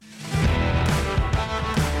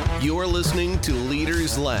You're listening to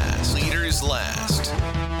Leaders Last. Leaders Last.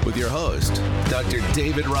 With your host, Dr.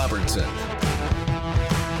 David Robertson.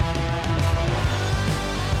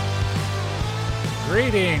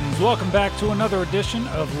 Greetings. Welcome back to another edition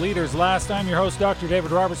of Leaders Last. I'm your host, Dr.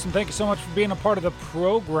 David Robertson. Thank you so much for being a part of the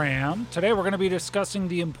program. Today we're going to be discussing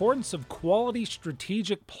the importance of quality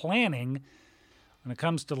strategic planning when it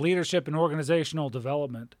comes to leadership and organizational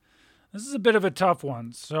development. This is a bit of a tough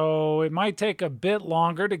one, so it might take a bit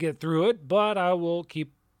longer to get through it, but I will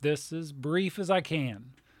keep this as brief as I can.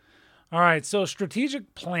 All right, so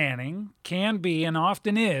strategic planning can be, and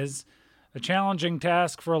often is, a challenging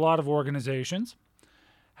task for a lot of organizations.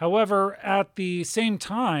 However, at the same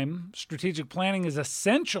time, strategic planning is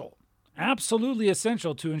essential, absolutely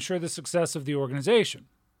essential to ensure the success of the organization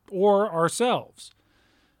or ourselves.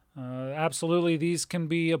 Absolutely, these can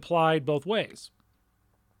be applied both ways.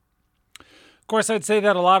 Of course, I'd say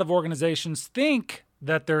that a lot of organizations think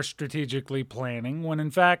that they're strategically planning when in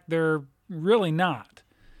fact they're really not.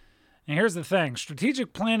 And here's the thing,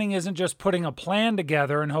 strategic planning isn't just putting a plan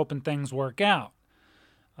together and hoping things work out.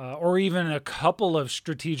 Or even a couple of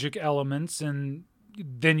strategic elements, and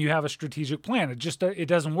then you have a strategic plan. It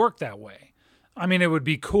doesn't work that way. I mean, it would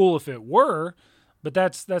be cool if it were, but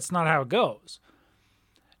that's not how it goes.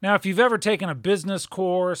 Now, if you've ever taken a business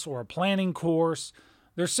course or a planning course,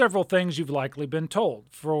 there's several things you've likely been told.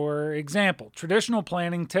 For example, traditional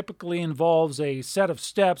planning typically involves a set of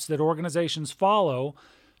steps that organizations follow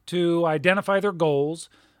to identify their goals,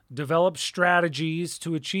 develop strategies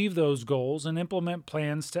to achieve those goals, and implement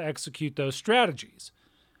plans to execute those strategies.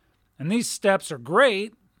 And these steps are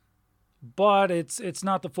great, but it's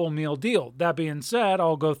not the full meal deal. That being said,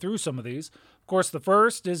 I'll go through some of these. Of course, the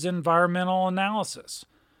first is environmental analysis,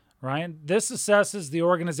 right? This assesses the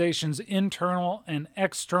organization's internal and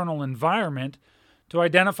external environment to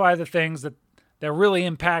identify the things that really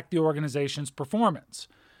impact the organization's performance.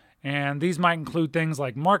 And these might include things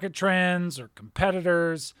like market trends or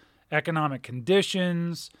competitors, economic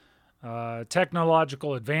conditions,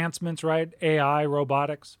 technological advancements, right? AI,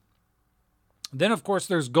 robotics. Then, of course,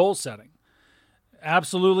 there's goal setting.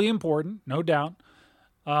 Absolutely important, no doubt.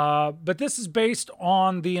 But this is based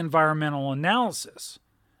on the environmental analysis.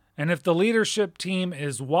 And if the leadership team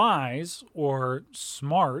is wise or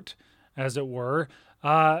smart, as it were,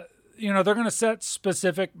 they're going to set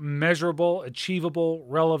specific, measurable, achievable,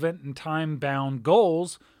 relevant, and time-bound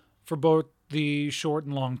goals for both the short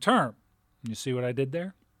and long term. You see what I did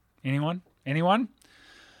there? Anyone?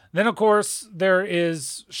 Then, of course, there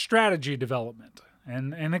is strategy development.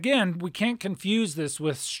 And again, we can't confuse this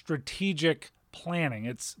with strategic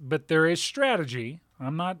planning. But there is strategy.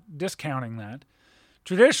 I'm not discounting that.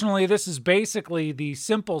 Traditionally, this is basically the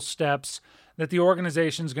simple steps that the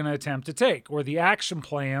organization is going to attempt to take, or the action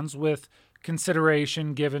plans with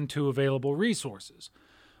consideration given to available resources,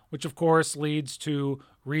 which of course leads to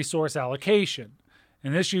resource allocation.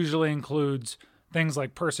 And this usually includes things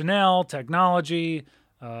like personnel, technology,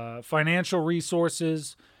 financial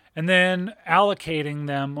resources, and then allocating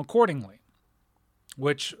them accordingly,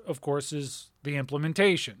 which of course is the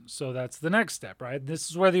implementation. So that's the next step, right?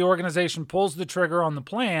 This is where the organization pulls the trigger on the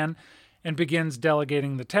plan and begins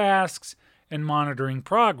delegating the tasks and monitoring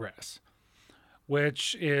progress,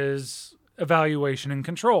 which is evaluation and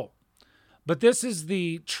control. But this is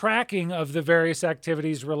the tracking of the various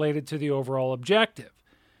activities related to the overall objective.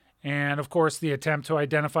 And of course, the attempt to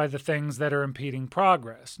identify the things that are impeding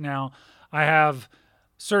progress. Now, I have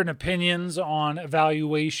certain opinions on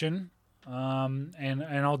evaluation, and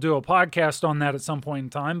I'll do a podcast on that at some point in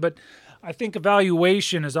time, but I think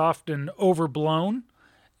evaluation is often overblown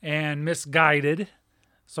and misguided.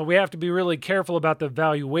 So we have to be really careful about the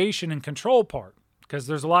evaluation and control part, because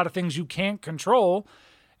there's a lot of things you can't control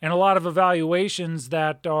and a lot of evaluations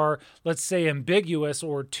that are, let's say, ambiguous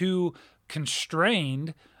or too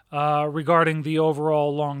constrained regarding the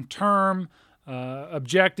overall long-term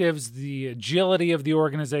objectives, the agility of the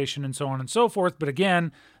organization, and so on and so forth. But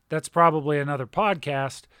again, that's probably another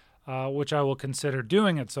podcast, which I will consider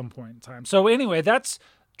doing at some point in time. So anyway, that's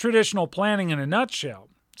traditional planning in a nutshell.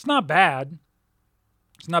 It's not bad.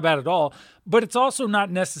 It's not bad at all, but it's also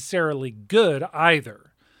not necessarily good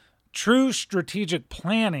either. True strategic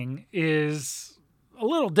planning is a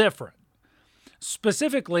little different,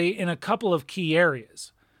 specifically in a couple of key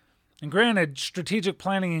areas. And granted, strategic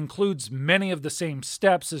planning includes many of the same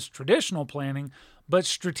steps as traditional planning, but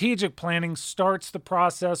strategic planning starts the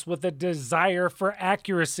process with a desire for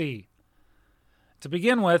accuracy. To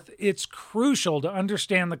begin with, it's crucial to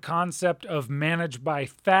understand the concept of manage by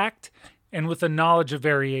fact and with a knowledge of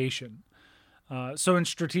variation. So in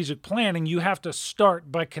strategic planning, you have to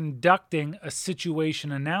start by conducting a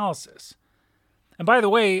situation analysis. And by the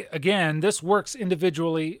way, again, this works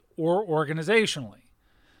individually or organizationally.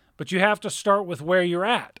 But you have to start with where you're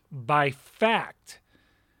at, by fact.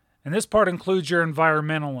 And this part includes your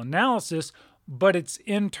environmental analysis, but it's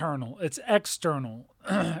internal, it's external,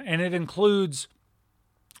 and it includes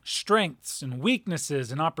strengths and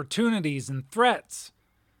weaknesses and opportunities and threats.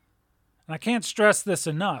 And I can't stress this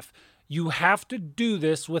enough. You have to do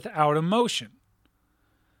this without emotion.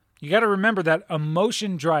 You got to remember that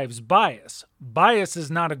emotion drives bias. Bias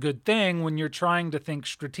is not a good thing when you're trying to think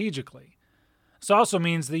strategically. This also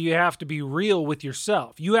means that you have to be real with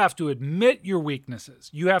yourself. You have to admit your weaknesses.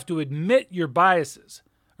 You have to admit your biases,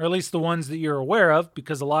 or at least the ones that you're aware of,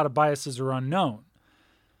 because a lot of biases are unknown.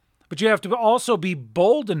 But you have to also be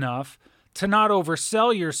bold enough to not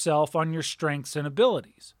oversell yourself on your strengths and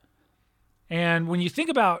abilities. And when you think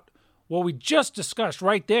about what we just discussed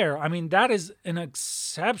right there, I mean, that is an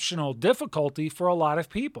exceptional difficulty for a lot of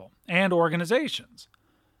people and organizations.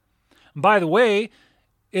 And by the way,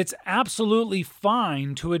 it's absolutely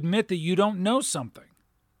fine to admit that you don't know something.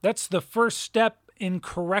 That's the first step in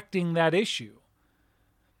correcting that issue.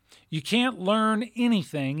 You can't learn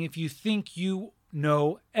anything if you think you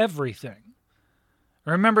know everything.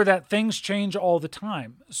 Remember that things change all the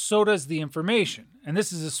time. So does the information. And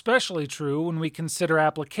this is especially true when we consider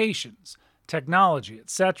applications, technology,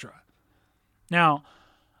 etc. Now,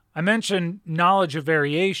 I mentioned knowledge of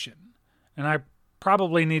variation, and I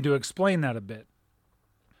probably need to explain that a bit.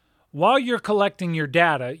 While you're collecting your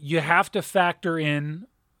data, you have to factor in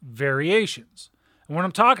variations. And what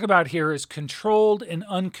I'm talking about here is controlled and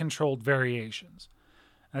uncontrolled variations.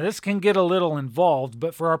 Now, this can get a little involved,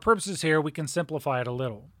 but for our purposes here, we can simplify it a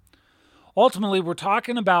little. Ultimately, we're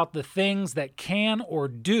talking about the things that can or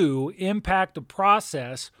do impact a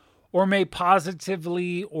process or may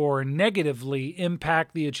positively or negatively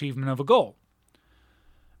impact the achievement of a goal.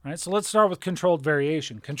 All right, so let's start with controlled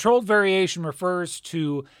variation. Controlled variation refers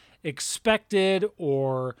to expected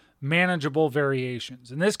or manageable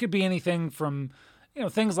variations. And this could be anything from,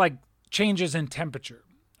 things like changes in temperature.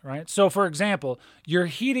 Right? So, for example, your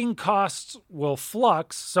heating costs will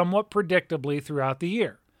flux somewhat predictably throughout the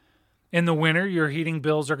year. In the winter, your heating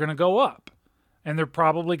bills are going to go up, and they're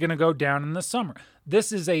probably going to go down in the summer.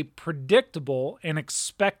 This is a predictable and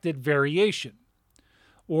expected variation.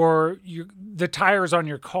 Or the tires on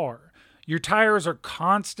your car. Your tires are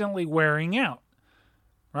constantly wearing out,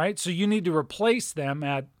 right? So you need to replace them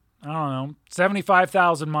at,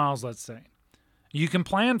 75,000 miles, let's say. You can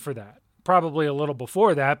plan for that. Probably a little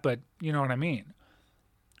before that, but you know what I mean.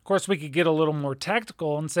 Of course, we could get a little more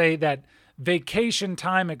technical and say that vacation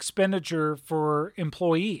time expenditure for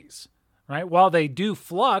employees, right? While they do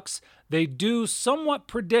flux, they do somewhat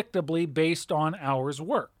predictably based on hours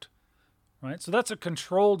worked, right? So that's a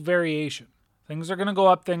controlled variation. Things are going to go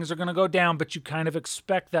up, things are going to go down, but you kind of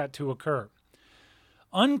expect that to occur.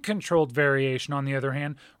 Uncontrolled variation, on the other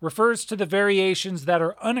hand, refers to the variations that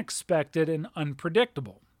are unexpected and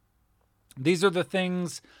unpredictable. These are the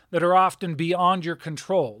things that are often beyond your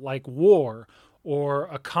control, like war or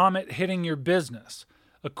a comet hitting your business,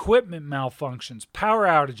 equipment malfunctions, power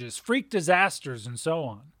outages, freak disasters, and so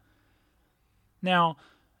on. Now,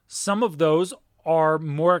 some of those are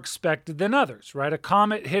more expected than others, right? A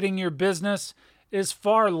comet hitting your business is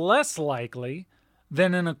far less likely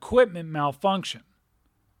than an equipment malfunction,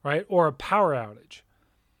 right? Or a power outage.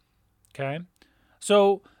 Okay?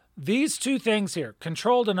 So these two things here,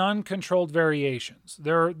 controlled and uncontrolled variations,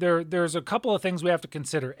 there's a couple of things we have to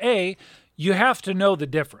consider. A, you have to know the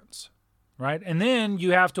difference, right? And then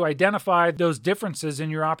you have to identify those differences in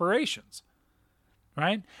your operations,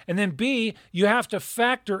 right? And then B, you have to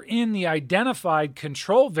factor in the identified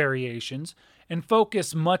control variations and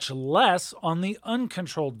focus much less on the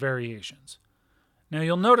uncontrolled variations. Now,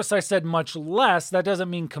 you'll notice I said much less. That doesn't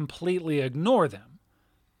mean completely ignore them,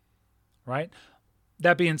 right?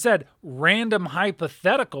 That being said, random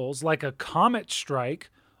hypotheticals like a comet strike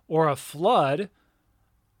or a flood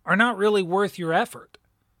are not really worth your effort.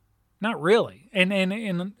 Not really.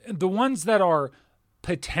 And the ones that are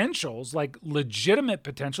potentials, like legitimate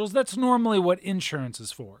potentials, that's normally what insurance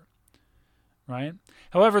is for, right?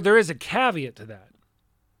 However, there is a caveat to that.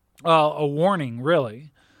 A warning,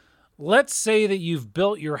 really. Let's say that you've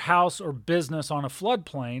built your house or business on a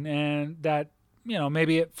floodplain and that,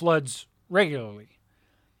 maybe it floods regularly.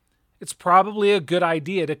 It's probably a good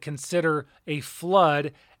idea to consider a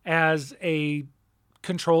flood as a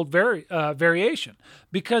controlled variation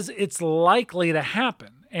because it's likely to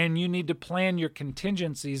happen and you need to plan your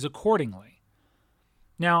contingencies accordingly.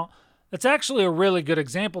 Now, That's actually a really good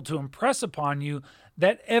example to impress upon you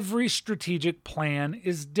that every strategic plan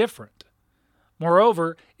is different.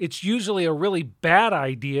 Moreover, it's usually a really bad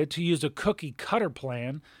idea to use a cookie cutter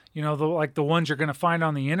plan, like the ones you're going to find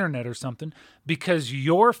on the internet or something, because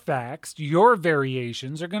your facts, your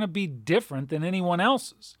variations are going to be different than anyone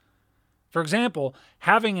else's. For example,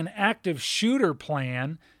 having an active shooter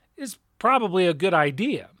plan is probably a good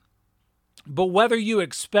idea. But whether you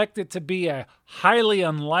expect it to be a highly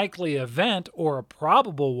unlikely event or a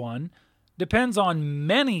probable one depends on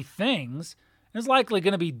many things and is likely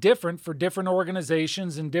going to be different for different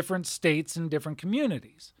organizations in different states and different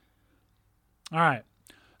communities. All right,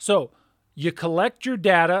 so you collect your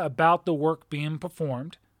data about the work being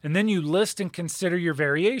performed, and then you list and consider your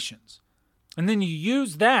variations. And then you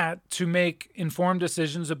use that to make informed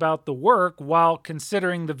decisions about the work while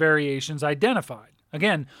considering the variations identified.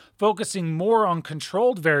 Again, focusing more on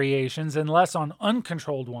controlled variations and less on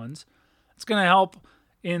uncontrolled ones. It's going to help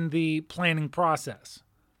in the planning process,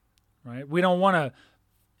 right? We don't want a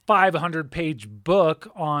 500-page book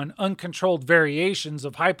on uncontrolled variations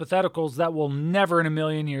of hypotheticals that will never in a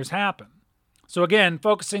million years happen. So again,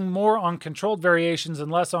 focusing more on controlled variations and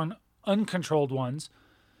less on uncontrolled ones.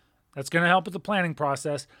 That's going to help with the planning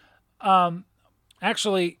process.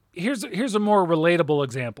 Actually, here's a more relatable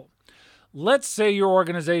example. Let's say your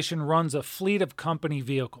organization runs a fleet of company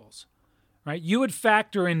vehicles, right? You would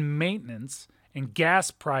factor in maintenance and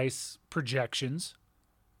gas price projections,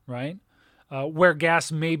 right? Where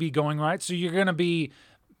gas may be going, right? So you're going to be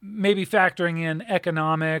maybe factoring in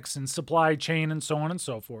economics and supply chain and so on and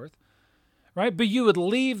so forth, right? But you would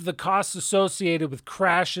leave the costs associated with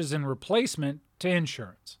crashes and replacement to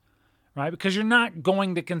insurance, right? Because you're not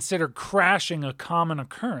going to consider crashing a common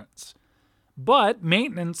occurrence. But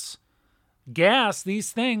maintenance, gas,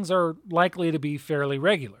 these things are likely to be fairly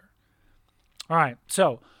regular. All right,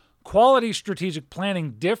 so quality strategic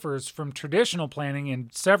planning differs from traditional planning in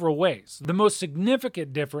several ways. The most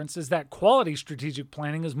significant difference is that quality strategic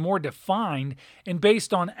planning is more defined and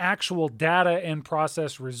based on actual data and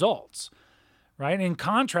process results, right? In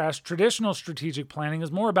contrast, traditional strategic planning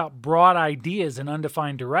is more about broad ideas and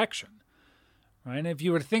undefined direction, right? And if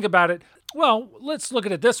you were to think about it, well, let's look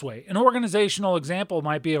at it this way. An organizational example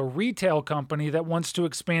might be a retail company that wants to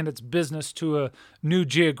expand its business to a new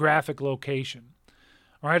geographic location.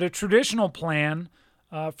 All right, a traditional plan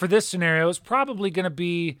for this scenario is probably going to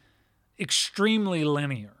be extremely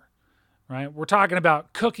linear, right? We're talking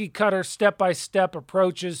about cookie cutter, step-by-step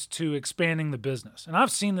approaches to expanding the business. And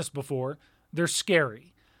I've seen this before. They're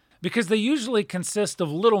scary because they usually consist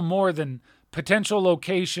of little more than potential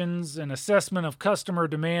locations, an assessment of customer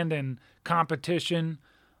demand and competition,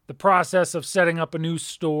 the process of setting up a new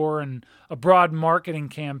store, and a broad marketing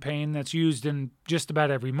campaign that's used in just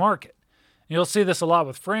about every market. And you'll see this a lot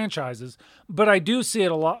with franchises, but I do see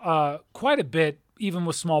it quite a bit even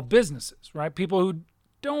with small businesses, right? People who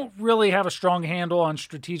don't really have a strong handle on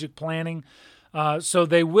strategic planning, so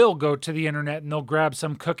they will go to the internet and they'll grab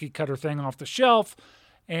some cookie cutter thing off the shelf,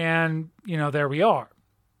 and there we are.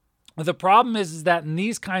 The problem is that in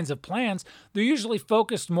these kinds of plans, they're usually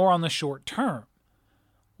focused more on the short term,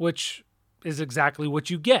 which is exactly what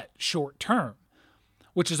you get, short term,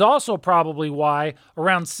 which is also probably why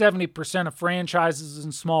around 70% of franchises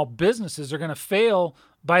and small businesses are going to fail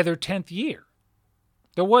by their 10th year.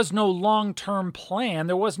 There was no long-term plan.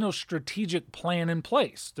 There was no strategic plan in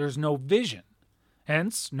place. There's no vision,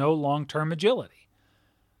 hence no long-term agility.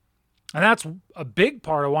 And that's a big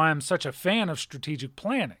part of why I'm such a fan of strategic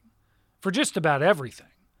planning. For just about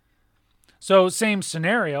everything. So same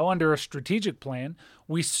scenario, under a strategic plan,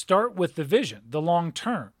 we start with the vision, the long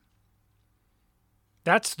term.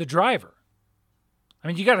 That's the driver. I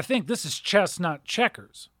mean, you got to think this is chess, not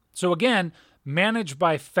checkers. So again, manage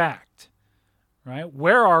by fact, right?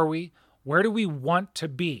 Where are we? Where do we want to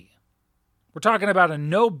be? We're talking about a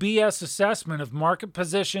no BS assessment of market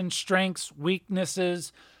position, strengths,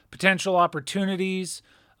 weaknesses, potential opportunities,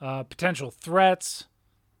 potential threats.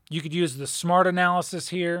 You could use the SMART analysis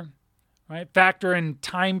here, right? Factor in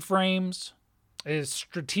time frames, a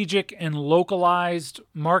strategic and localized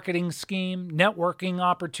marketing scheme, networking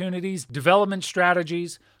opportunities, development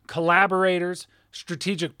strategies, collaborators,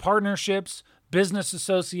 strategic partnerships, business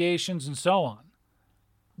associations, and so on.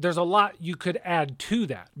 There's a lot you could add to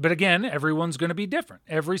that. But again, everyone's going to be different.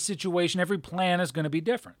 Every situation, every plan is going to be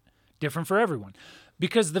different for everyone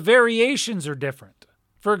because the variations are different.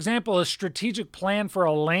 For example, a strategic plan for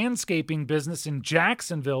a landscaping business in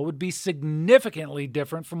Jacksonville would be significantly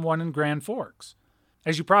different from one in Grand Forks.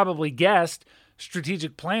 As you probably guessed,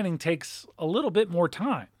 strategic planning takes a little bit more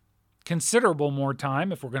time, considerable more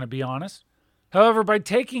time if we're going to be honest. However, by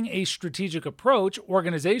taking a strategic approach,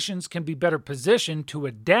 organizations can be better positioned to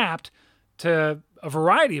adapt to a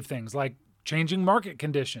variety of things like changing market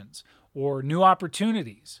conditions or new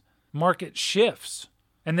opportunities, market shifts.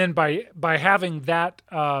 And then by having that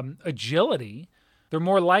agility, they're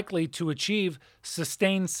more likely to achieve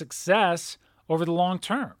sustained success over the long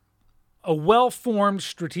term. A well-formed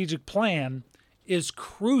strategic plan is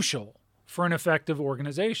crucial for an effective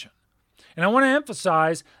organization. And I want to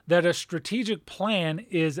emphasize that a strategic plan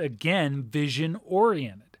is, again,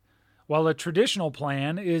 vision-oriented, while a traditional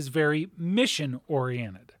plan is very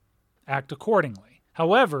mission-oriented. Act accordingly.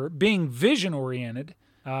 However, being vision-oriented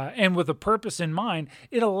and with a purpose in mind,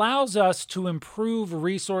 it allows us to improve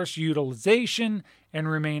resource utilization and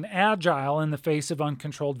remain agile in the face of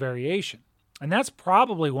uncontrolled variation. And that's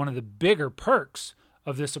probably one of the bigger perks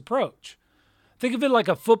of this approach. Think of it like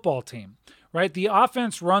a football team, right? The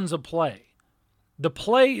offense runs a play. The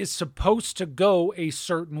play is supposed to go a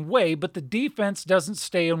certain way, but the defense doesn't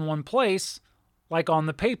stay in one place like on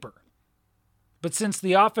the paper. But since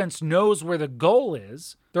the offense knows where the goal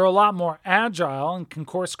is, they're a lot more agile and can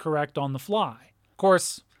course correct on the fly. Of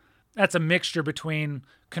course, that's a mixture between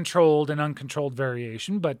controlled and uncontrolled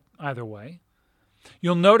variation, but either way.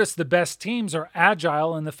 You'll notice the best teams are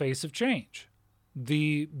agile in the face of change.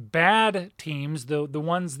 The bad teams, the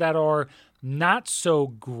ones that are not so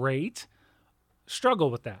great,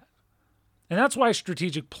 struggle with that. And that's why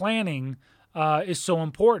strategic planning is so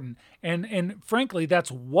important. And frankly,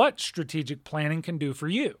 that's what strategic planning can do for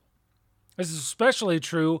you. This is especially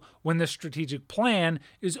true when the strategic plan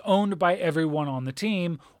is owned by everyone on the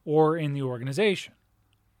team or in the organization.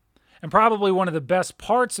 And probably one of the best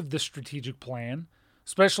parts of the strategic plan,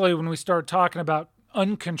 especially when we start talking about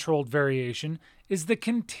uncontrolled variation, is the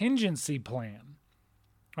contingency plan.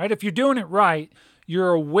 Right? If you're doing it right,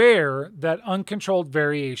 you're aware that uncontrolled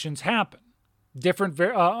variations happen. Different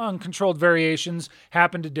uncontrolled variations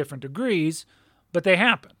happen to different degrees, but they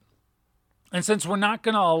happen. And since we're not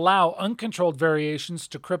going to allow uncontrolled variations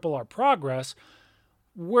to cripple our progress,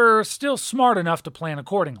 we're still smart enough to plan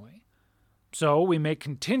accordingly. So we make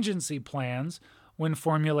contingency plans when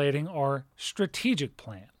formulating our strategic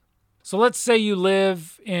plan. So let's say you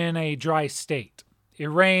live in a dry state. It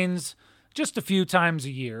rains just a few times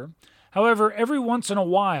a year. However, every once in a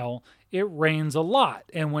while, it rains a lot.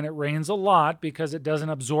 And when it rains a lot, because it doesn't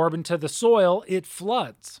absorb into the soil, it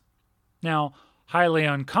floods. Now, highly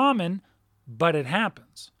uncommon, but it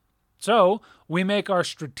happens. So we make our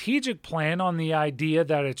strategic plan on the idea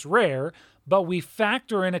that it's rare, but we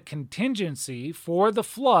factor in a contingency for the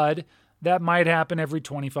flood that might happen every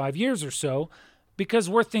 25 years or so because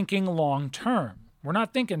we're thinking long term. We're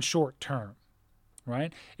not thinking short term,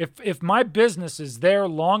 right? If my business is there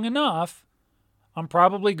long enough, I'm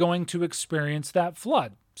probably going to experience that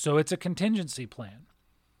flood. So it's a contingency plan.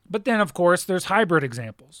 But then, of course, there's hybrid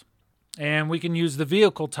examples. And we can use the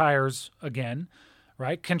vehicle tires again,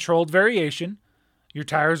 right? Controlled variation. Your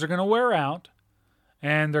tires are going to wear out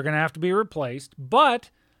and they're going to have to be replaced. But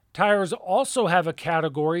tires also have a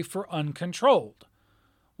category for uncontrolled,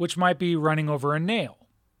 which might be running over a nail.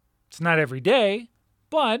 It's not every day,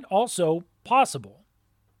 but also possible.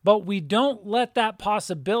 But we don't let that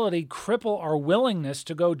possibility cripple our willingness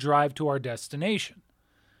to go drive to our destination.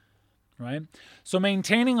 Right? So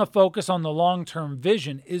maintaining a focus on the long-term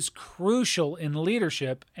vision is crucial in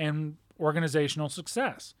leadership and organizational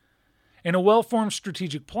success. And a well-formed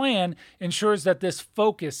strategic plan ensures that this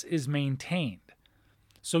focus is maintained.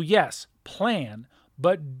 So yes, plan,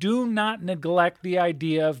 but do not neglect the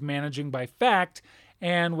idea of managing by fact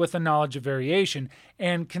and with a knowledge of variation,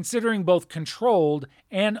 and considering both controlled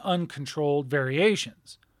and uncontrolled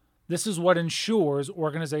variations. This is what ensures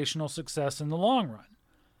organizational success in the long run.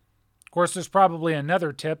 Of course, there's probably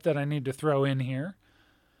another tip that I need to throw in here.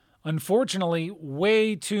 Unfortunately,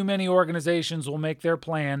 way too many organizations will make their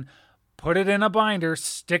plan, put it in a binder,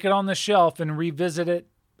 stick it on the shelf, and revisit it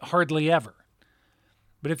hardly ever.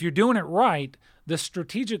 But if you're doing it right, the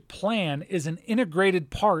strategic plan is an integrated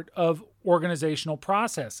part of organizational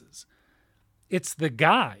processes. It's the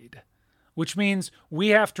guide, which means we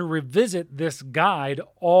have to revisit this guide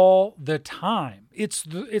all the time. It's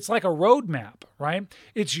like a roadmap, right?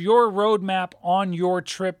 It's your roadmap on your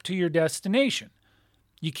trip to your destination.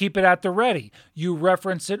 You keep it at the ready. You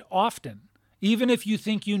reference it often, even if you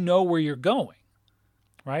think you know where you're going,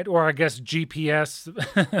 right? Or I guess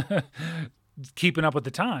GPS, keeping up with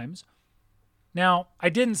the times. Now, I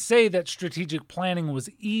didn't say that strategic planning was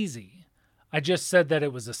easy. I just said that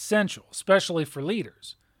it was essential, especially for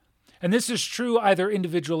leaders. And this is true either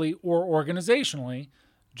individually or organizationally,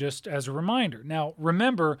 just as a reminder. Now,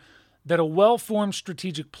 remember that a well-formed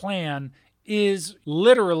strategic plan is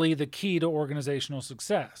literally the key to organizational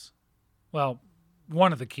success. Well,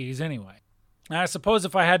 one of the keys anyway. Now, I suppose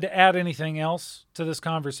if I had to add anything else to this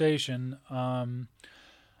conversation,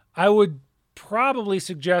 I would probably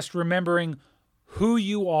suggest remembering who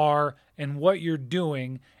you are and what you're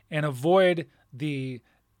doing and avoid the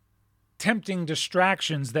tempting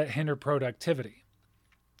distractions that hinder productivity.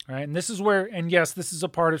 All right, and this is where, and yes, this is a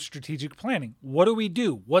part of strategic planning. What do we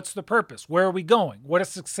do? What's the purpose? Where are we going? What does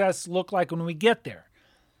success look like when we get there?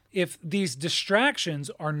 If these distractions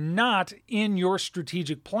are not in your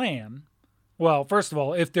strategic plan, well, first of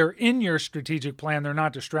all, if they're in your strategic plan, they're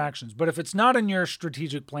not distractions. But if it's not in your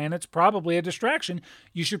strategic plan, it's probably a distraction.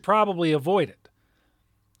 You should probably avoid it.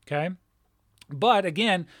 Okay? But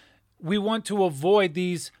again, we want to avoid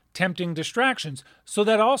these tempting distractions. So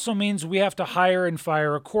that also means we have to hire and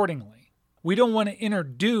fire accordingly. We don't want to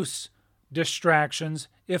introduce distractions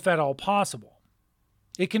if at all possible.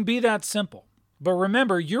 It can be that simple. But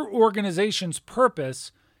remember, your organization's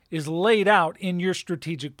purpose is laid out in your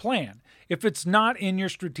strategic plan. If it's not in your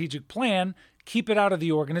strategic plan, keep it out of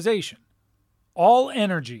the organization. All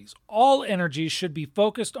energies should be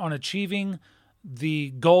focused on achieving the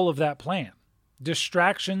goal of that plan.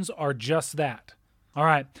 Distractions are just that. All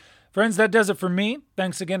right, friends, that does it for me.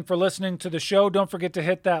 Thanks again for listening to the show. Don't forget to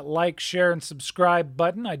hit that like, share, and subscribe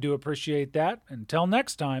button. I do appreciate that. Until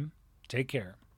next time, take care.